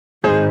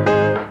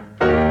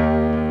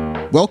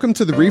Welcome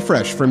to The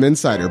Refresh from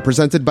Insider,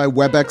 presented by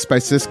WebEx by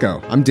Cisco.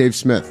 I'm Dave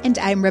Smith. And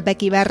I'm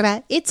Rebecca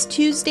Ibarra. It's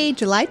Tuesday,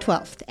 July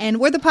 12th, and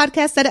we're the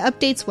podcast that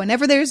updates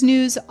whenever there's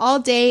news all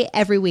day,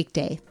 every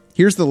weekday.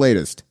 Here's the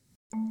latest.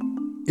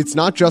 It's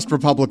not just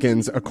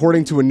Republicans.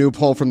 According to a new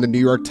poll from the New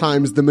York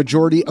Times, the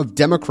majority of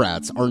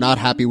Democrats are not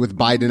happy with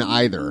Biden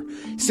either.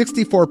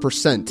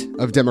 64%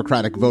 of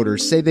Democratic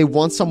voters say they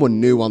want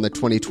someone new on the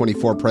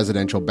 2024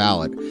 presidential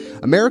ballot.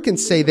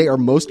 Americans say they are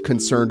most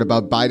concerned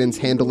about Biden's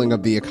handling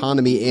of the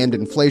economy and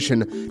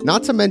inflation,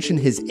 not to mention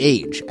his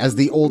age as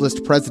the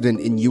oldest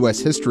president in U.S.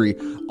 history,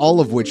 all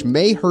of which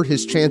may hurt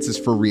his chances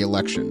for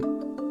re-election.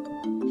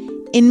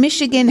 In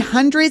Michigan,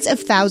 hundreds of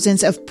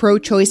thousands of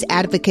pro-choice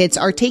advocates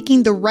are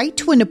taking the right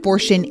to an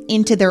abortion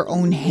into their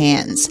own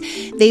hands.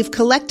 They've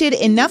collected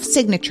enough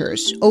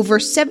signatures, over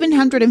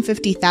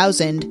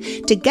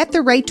 750,000, to get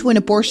the right to an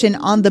abortion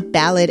on the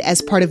ballot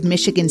as part of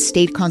Michigan's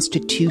state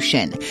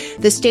constitution.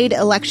 The state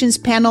elections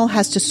panel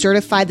has to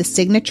certify the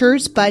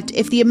signatures, but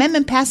if the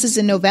amendment passes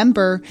in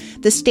November,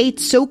 the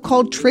state's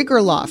so-called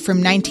trigger law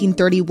from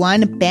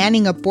 1931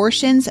 banning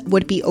abortions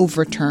would be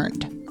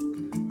overturned.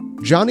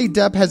 Johnny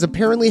Depp has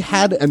apparently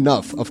had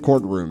enough of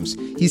courtrooms.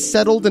 He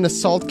settled an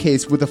assault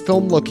case with a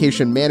film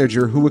location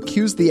manager who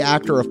accused the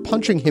actor of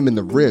punching him in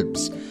the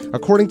ribs.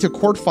 According to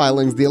court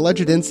filings, the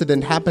alleged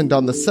incident happened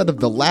on the set of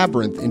The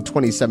Labyrinth in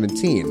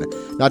 2017,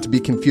 not to be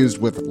confused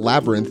with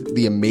Labyrinth,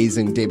 the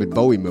amazing David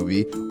Bowie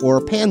movie,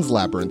 or Pan's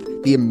Labyrinth,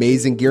 the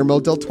amazing Guillermo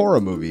del Toro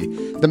movie.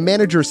 The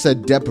manager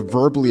said Depp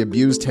verbally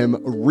abused him,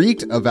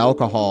 reeked of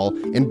alcohol,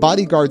 and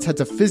bodyguards had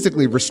to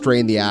physically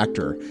restrain the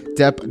actor.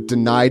 Depp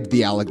denied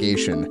the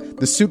allegation.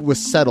 The suit was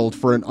settled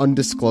for an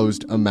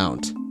undisclosed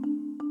amount.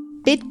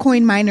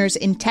 Bitcoin miners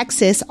in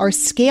Texas are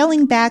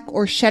scaling back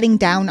or shutting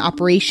down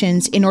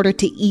operations in order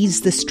to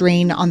ease the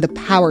strain on the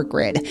power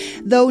grid,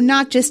 though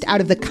not just out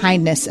of the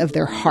kindness of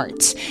their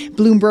hearts.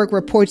 Bloomberg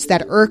reports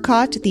that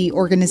ERCOT, the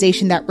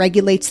organization that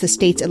regulates the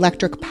state's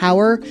electric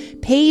power,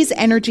 pays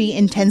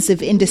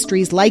energy-intensive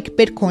industries like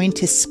Bitcoin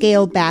to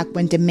scale back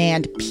when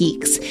demand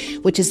peaks,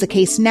 which is the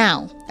case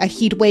now. A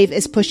heat wave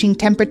is pushing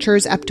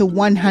temperatures up to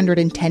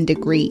 110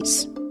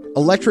 degrees.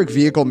 Electric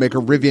vehicle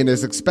maker Rivian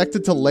is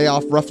expected to lay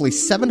off roughly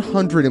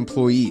 700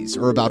 employees,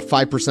 or about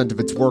 5% of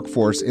its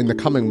workforce, in the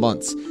coming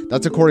months.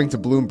 That's according to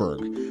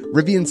Bloomberg.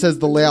 Rivian says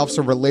the layoffs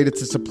are related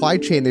to supply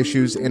chain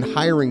issues and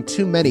hiring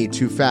too many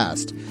too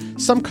fast.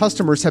 Some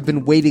customers have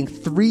been waiting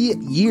 3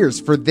 years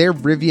for their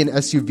Rivian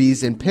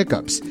SUVs and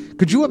pickups.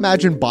 Could you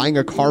imagine buying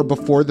a car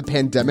before the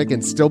pandemic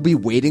and still be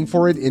waiting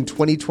for it in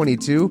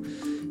 2022?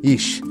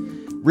 Yeesh.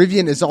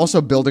 Rivian is also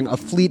building a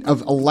fleet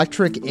of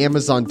electric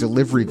Amazon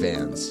delivery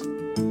vans.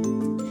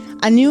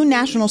 A new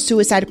national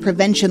suicide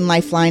prevention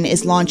lifeline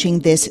is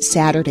launching this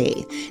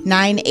Saturday.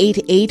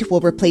 988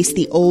 will replace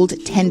the old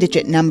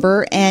 10-digit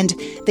number, and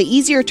the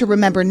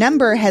easier-to-remember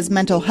number has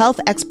mental health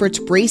experts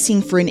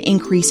bracing for an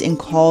increase in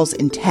calls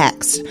and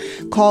texts.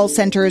 Call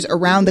centers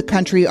around the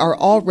country are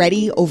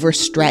already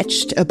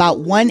overstretched. About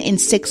 1 in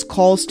 6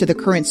 calls to the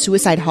current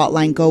suicide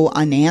hotline go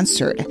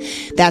unanswered.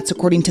 That's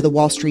according to the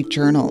Wall Street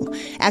Journal.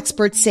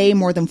 Experts say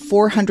more than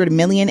 $400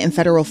 million in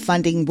federal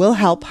funding will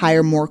help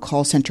hire more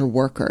call center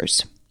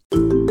workers.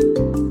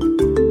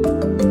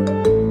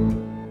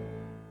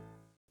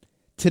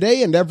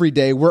 Today and every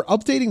day, we're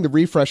updating the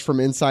Refresh from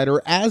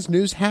Insider as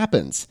news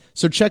happens,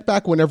 so check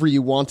back whenever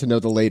you want to know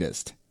the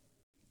latest.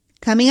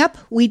 Coming up,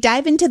 we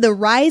dive into the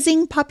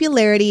rising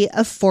popularity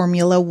of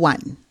Formula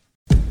One.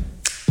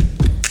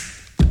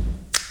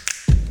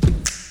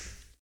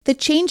 The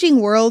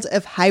changing world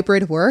of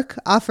hybrid work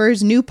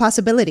offers new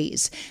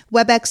possibilities.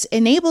 WebEx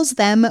enables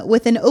them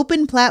with an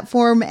open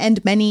platform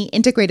and many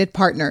integrated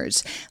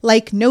partners,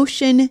 like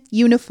Notion,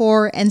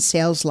 Unifor, and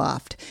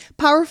SalesLoft.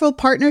 Powerful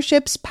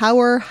partnerships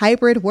power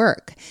hybrid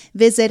work.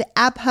 Visit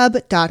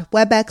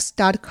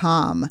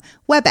apphub.webex.com.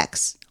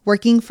 WebEx,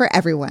 working for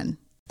everyone.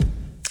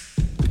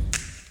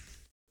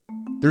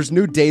 There's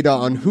new data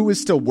on who is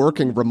still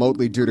working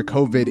remotely due to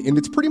COVID, and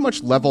it's pretty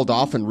much leveled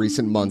off in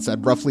recent months at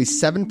roughly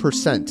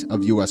 7%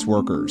 of U.S.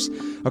 workers.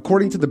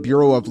 According to the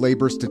Bureau of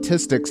Labor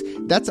Statistics,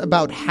 that's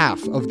about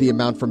half of the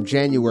amount from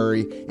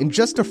January and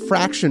just a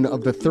fraction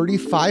of the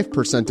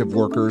 35% of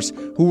workers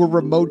who were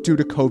remote due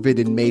to COVID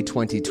in May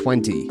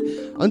 2020.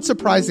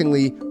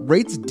 Unsurprisingly,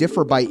 rates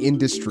differ by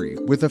industry,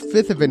 with a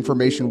fifth of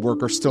information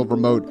workers still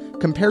remote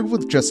compared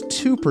with just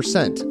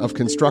 2% of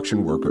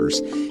construction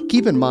workers.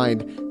 Keep in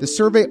mind, the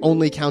survey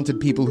only counted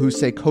people who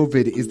say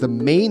COVID is the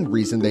main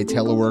reason they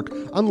telework,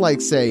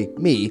 unlike, say,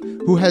 me,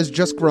 who has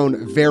just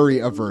grown very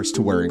averse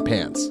to wearing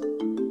pants.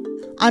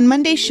 On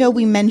Monday's show,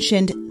 we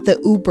mentioned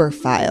the Uber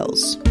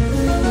files.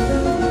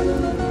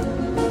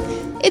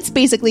 It's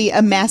basically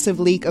a massive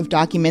leak of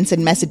documents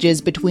and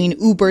messages between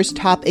Uber's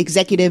top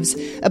executives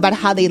about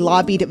how they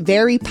lobbied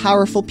very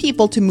powerful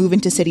people to move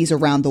into cities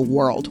around the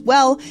world.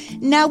 Well,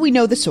 now we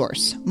know the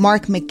source,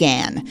 Mark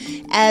McGann.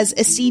 As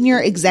a senior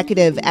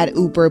executive at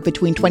Uber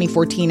between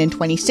 2014 and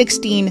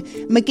 2016,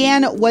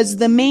 McGann was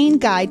the main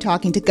guy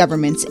talking to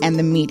governments and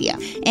the media.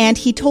 And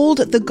he told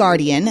The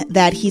Guardian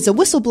that he's a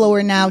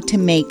whistleblower now to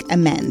make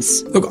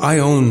amends. Look, I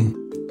own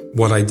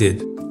what I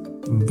did.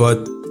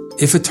 But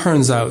if it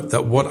turns out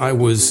that what I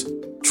was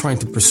trying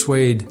to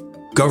persuade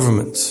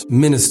governments,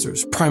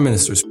 ministers, prime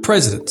ministers,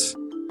 presidents,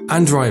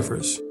 and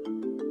drivers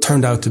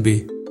turned out to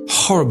be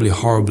horribly,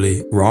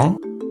 horribly wrong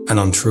and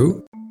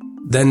untrue,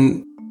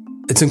 then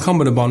it's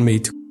incumbent upon me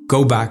to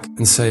go back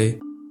and say,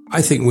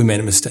 I think we made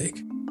a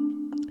mistake.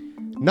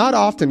 Not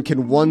often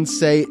can one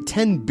say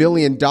 $10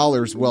 billion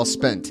well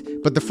spent,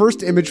 but the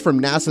first image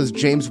from NASA's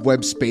James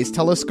Webb Space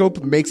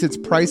Telescope makes its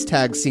price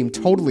tag seem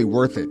totally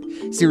worth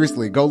it.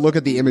 Seriously, go look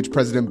at the image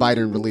President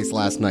Biden released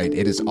last night.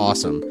 It is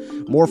awesome.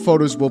 More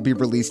photos will be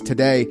released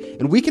today,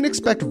 and we can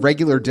expect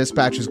regular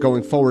dispatches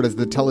going forward as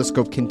the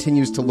telescope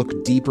continues to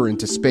look deeper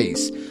into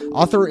space.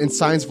 Author and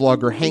science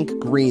vlogger Hank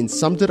Green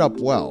summed it up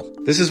well.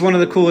 This is one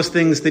of the coolest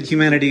things that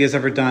humanity has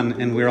ever done,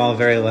 and we're all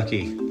very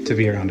lucky to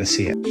be around to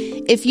see it.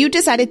 If you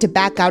decided to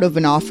back out of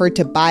an offer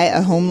to buy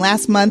a home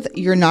last month,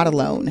 you're not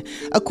alone.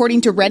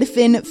 According to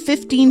Redfin,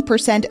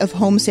 15% of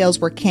home sales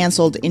were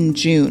canceled in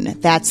June.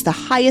 That's the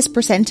highest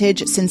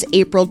percentage since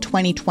April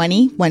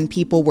 2020, when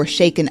people were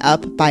shaken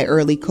up by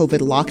early COVID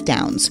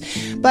lockdowns.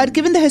 But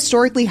given the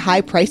historically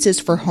high prices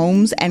for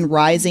homes and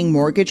rising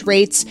mortgage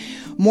rates,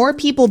 more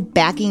people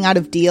backing out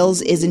of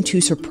deals isn't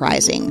too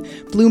surprising.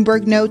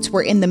 Bloomberg notes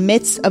we're in the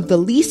midst of the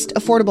least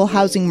affordable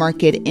housing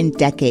market in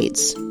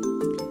decades.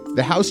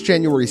 The House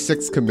January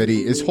 6th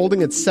committee is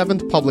holding its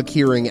 7th public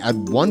hearing at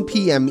 1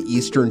 p.m.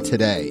 Eastern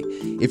today.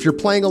 If you're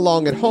playing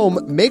along at home,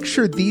 make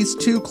sure these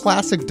two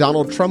classic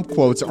Donald Trump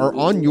quotes are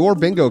on your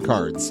bingo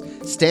cards.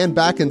 Stand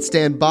back and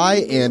stand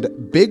by, and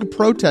big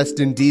protest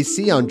in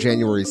D.C. on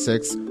January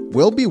 6th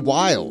will be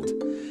wild.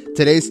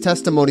 Today's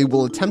testimony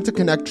will attempt to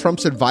connect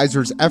Trump's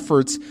advisors'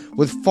 efforts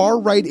with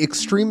far-right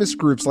extremist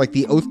groups like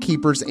the Oath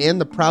Keepers and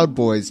the Proud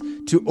Boys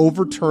to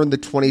overturn the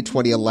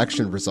 2020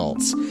 election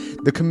results.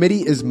 The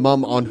committee is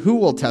mum on who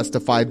will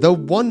testify, though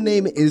one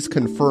name is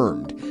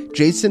confirmed: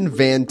 Jason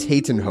Van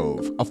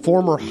Tatenhove, a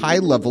former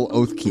high-level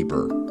Oath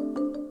Keeper.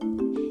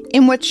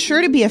 In what's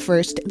sure to be a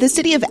first, the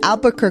city of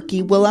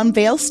Albuquerque will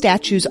unveil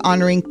statues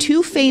honoring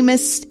two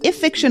famous, if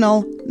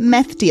fictional,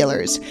 meth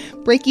dealers,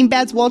 Breaking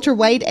Bad's Walter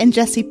White and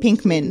Jesse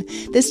Pinkman.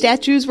 The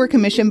statues were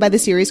commissioned by the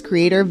series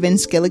creator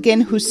Vince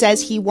Gilligan, who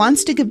says he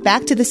wants to give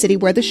back to the city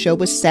where the show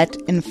was set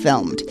and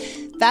filmed.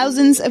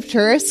 Thousands of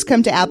tourists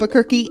come to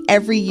Albuquerque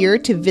every year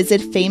to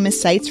visit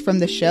famous sites from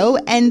the show,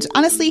 and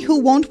honestly,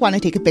 who won't want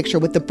to take a picture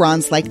with the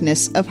bronze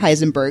likeness of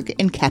Heisenberg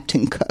and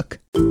Captain Cook?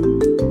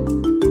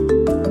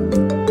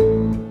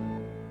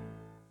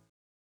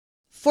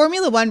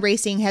 Formula One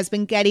racing has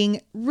been getting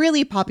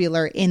really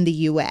popular in the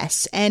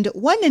U.S., and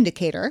one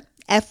indicator,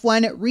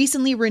 F1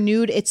 recently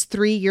renewed its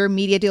 3-year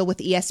media deal with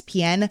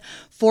ESPN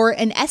for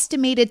an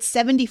estimated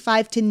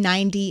 $75 to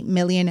 $90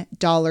 million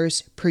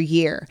per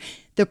year.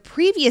 The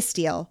previous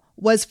deal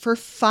was for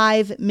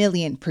 $5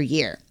 million per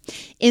year.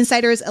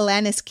 Insider's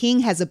Alanis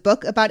King has a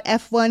book about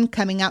F1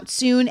 coming out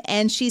soon,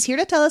 and she's here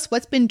to tell us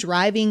what's been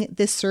driving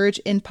this surge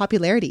in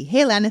popularity.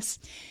 Hey, Alanis.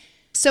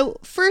 So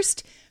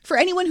first, for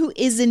anyone who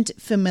isn't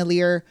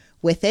familiar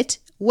with it,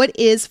 what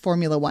is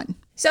Formula One?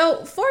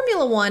 So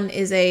Formula One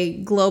is a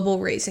global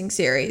racing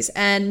series,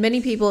 and many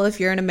people, if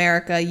you're in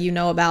America, you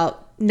know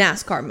about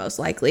NASCAR most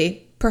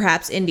likely,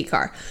 perhaps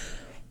IndyCar.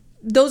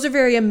 Those are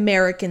very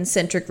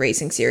American-centric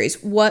racing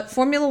series. What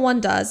Formula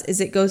One does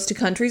is it goes to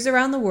countries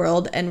around the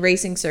world and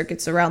racing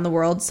circuits around the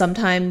world,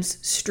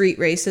 sometimes street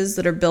races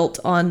that are built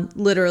on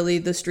literally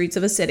the streets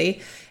of a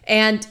city,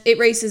 and it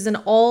races in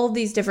all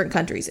these different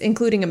countries,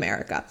 including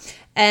America.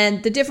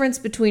 And the difference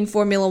between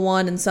Formula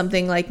One and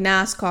something like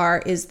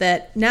NASCAR is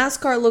that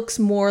NASCAR looks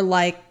more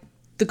like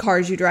the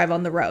cars you drive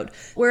on the road,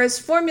 whereas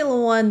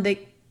Formula One,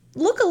 they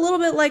look a little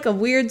bit like a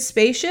weird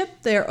spaceship.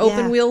 They're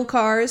open-wheel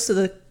cars, so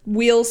the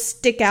wheels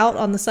stick out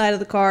on the side of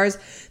the cars.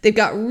 They've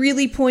got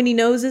really pointy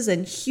noses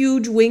and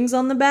huge wings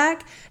on the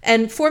back.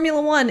 And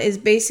Formula One is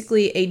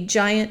basically a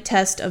giant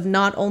test of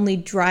not only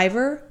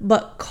driver,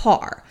 but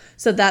car.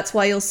 So that's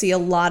why you'll see a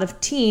lot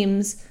of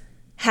teams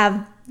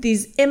have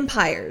these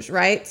empires,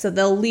 right? So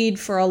they'll lead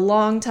for a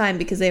long time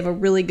because they have a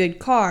really good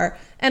car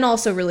and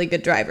also really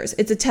good drivers.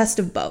 It's a test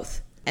of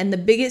both. And the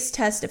biggest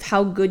test of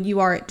how good you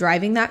are at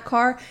driving that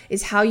car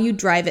is how you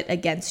drive it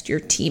against your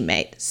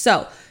teammate.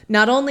 So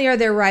not only are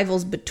there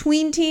rivals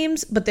between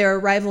teams, but there are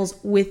rivals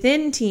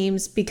within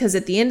teams, because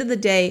at the end of the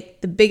day,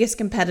 the biggest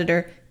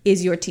competitor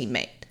is your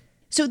teammate.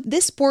 So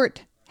this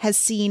sport has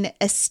seen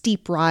a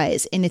steep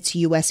rise in its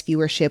U.S.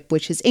 viewership,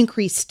 which has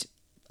increased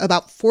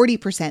about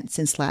 40%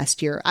 since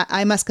last year.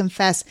 I must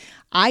confess,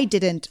 I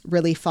didn't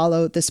really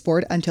follow the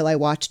sport until I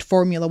watched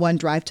Formula One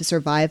Drive to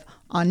Survive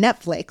on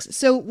Netflix.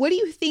 So what do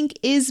you think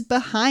is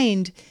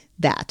behind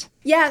that?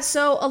 Yeah,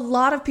 so a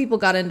lot of people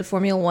got into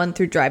Formula One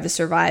through Drive to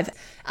Survive.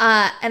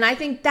 And I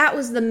think that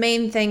was the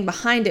main thing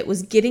behind it,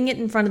 was getting it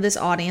in front of this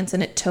audience,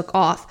 and it took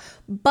off.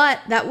 But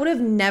that would have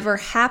never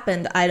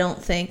happened, I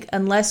don't think,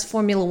 unless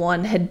Formula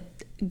One had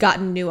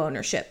gotten new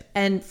ownership.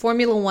 And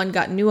Formula One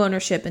got new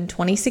ownership in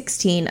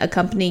 2016. A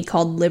company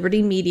called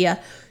Liberty Media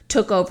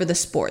took over the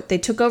sport. They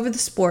took over the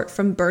sport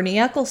from Bernie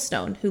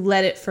Ecclestone, who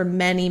led it for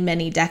many,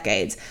 many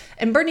decades.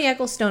 And Bernie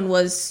Ecclestone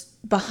was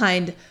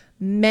behind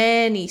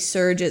many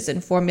surges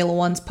in Formula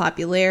One's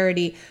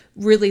popularity,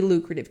 really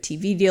lucrative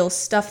TV deals,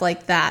 stuff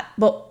like that.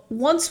 But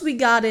once we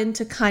got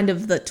into kind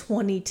of the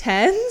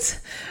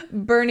 2010s,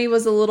 Bernie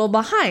was a little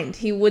behind.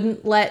 He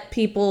wouldn't let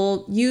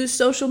people use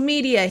social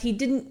media. He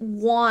didn't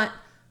want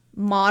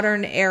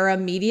modern era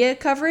media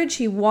coverage.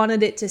 He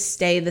wanted it to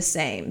stay the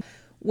same.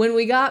 When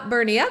we got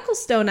Bernie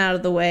Ecclestone out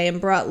of the way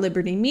and brought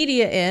Liberty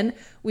Media in,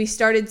 we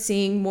started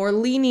seeing more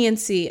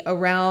leniency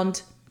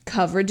around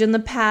coverage in the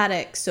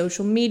paddock,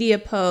 social media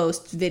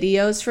posts,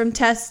 videos from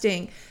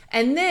testing.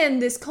 And then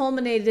this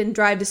culminated in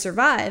Drive to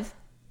Survive,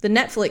 the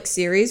Netflix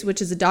series,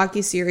 which is a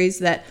docuseries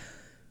that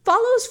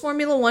follows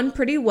Formula One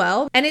pretty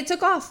well. And it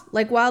took off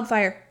like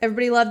wildfire.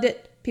 Everybody loved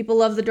it. People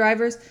love the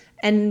drivers.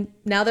 And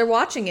now they're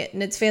watching it,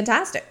 and it's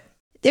fantastic.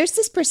 There's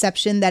this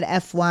perception that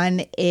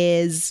F1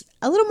 is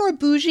a little more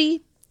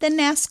bougie than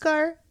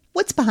NASCAR.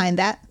 What's behind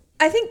that?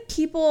 I think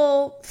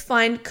people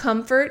find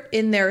comfort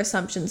in their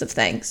assumptions of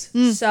things.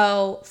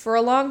 So for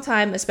a long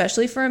time,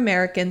 especially for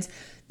Americans,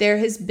 there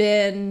has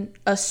been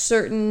a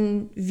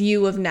certain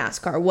view of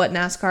NASCAR, what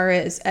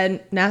NASCAR is. And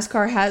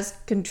NASCAR has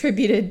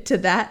contributed to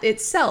that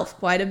itself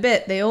quite a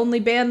bit. They only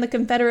banned the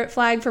Confederate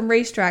flag from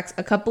racetracks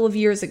a couple of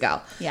years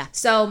ago. Yeah.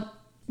 So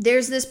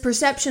there's this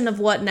perception of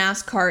what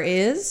NASCAR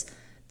is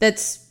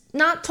that's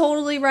not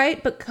totally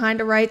right, but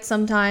kind of right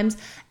sometimes.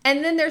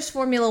 And then there's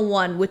Formula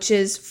One, which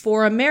is,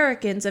 for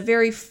Americans, a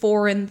very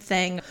foreign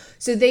thing.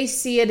 So they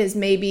see it as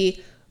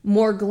maybe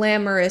more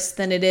glamorous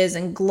than it is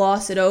and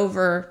gloss it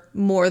over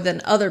more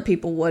than other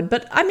people would.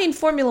 But I mean,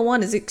 Formula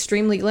One is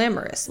extremely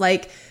glamorous.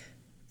 Like,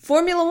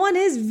 Formula One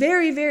is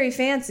very, very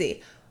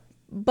fancy.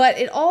 But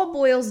it all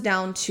boils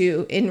down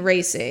to, in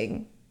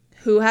racing,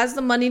 who has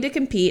the money to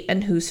compete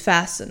and who's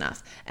fast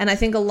enough. And I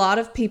think a lot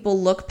of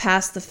people look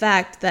past the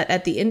fact that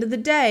at the end of the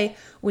day,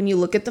 when you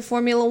look at the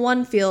Formula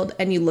One field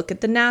and you look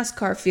at the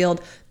NASCAR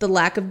field, the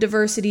lack of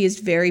diversity is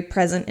very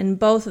present in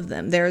both of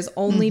them. There has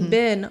only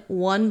been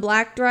one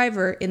black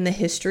driver in the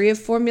history of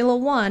Formula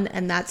One,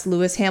 and that's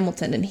Lewis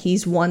Hamilton, and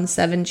he's won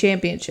 7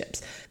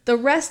 championships. The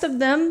rest of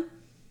them,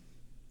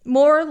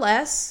 more or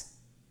less,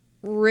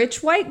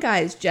 rich white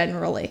guys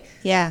generally.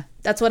 Yeah.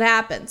 That's what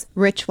happens.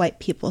 Rich white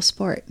people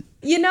sport.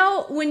 You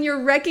know, when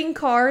you're wrecking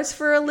cars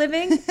for a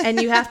living and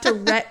you have to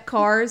wreck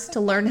cars to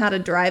learn how to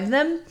drive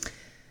them,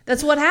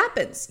 that's what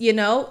happens. You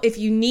know, if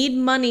you need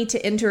money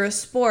to enter a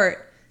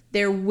sport,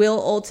 there will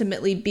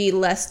ultimately be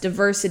less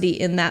diversity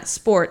in that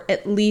sport,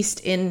 at least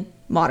in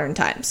modern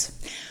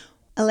times.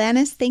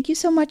 Alanis, thank you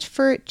so much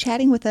for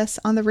chatting with us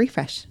on The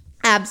Refresh.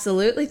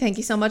 Absolutely. Thank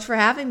you so much for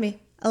having me.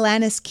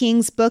 Alanis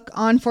King's book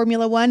on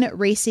Formula One,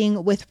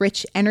 Racing with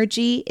Rich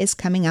Energy, is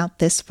coming out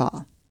this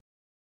fall.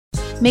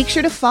 Make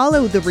sure to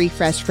follow The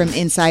Refresh from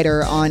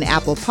Insider on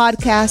Apple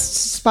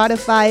Podcasts,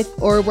 Spotify,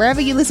 or wherever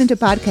you listen to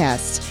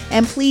podcasts.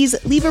 And please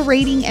leave a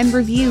rating and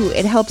review.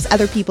 It helps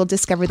other people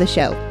discover the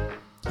show.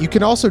 You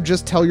can also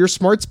just tell your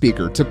smart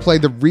speaker to play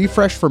the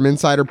Refresh from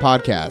Insider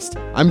podcast.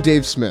 I'm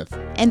Dave Smith.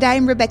 And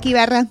I'm Rebecca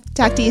Ibarra.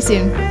 Talk to you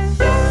soon.